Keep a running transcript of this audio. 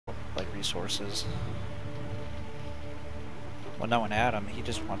resources. Well, knowing Adam, he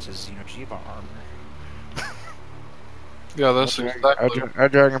just wants his Xeno'jiiva armor. Yeah, that's exactly. I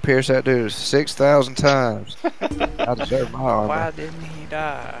Dragon Pierce that dude 6,000 times. I deserve my armor. Why didn't he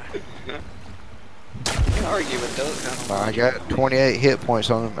die? You can argue with those kind of I got 28 hit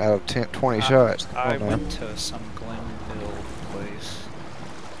points on him out of 20 shots. I Oh, no. went to some Glenville place.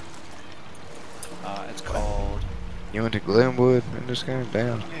 It's called... You went to Glenwood in this game?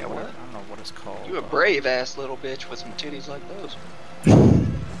 Damn. Yeah, I what? don't know what it's called. You a brave ass little bitch with some titties like those.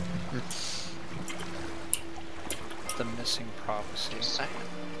 The Missing Prophecy. Just saying.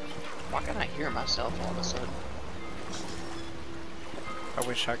 Why can't I hear myself all of a sudden? I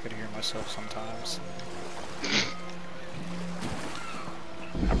wish I could hear myself sometimes.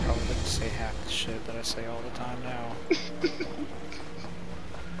 I probably wouldn't say half the shit that I say all the time now.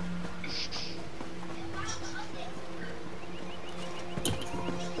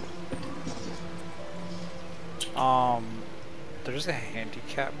 There's a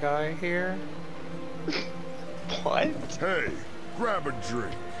handicap guy here. What? Hey, grab a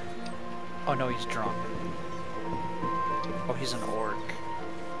drink. Oh no, he's drunk. Oh, he's an orc.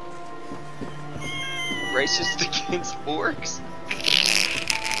 Racist against orcs?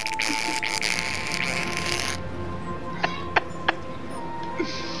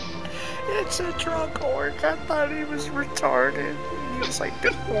 It's a drunk orc. I thought he was retarded. He was like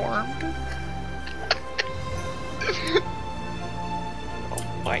deformed.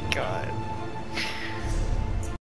 Oh my god.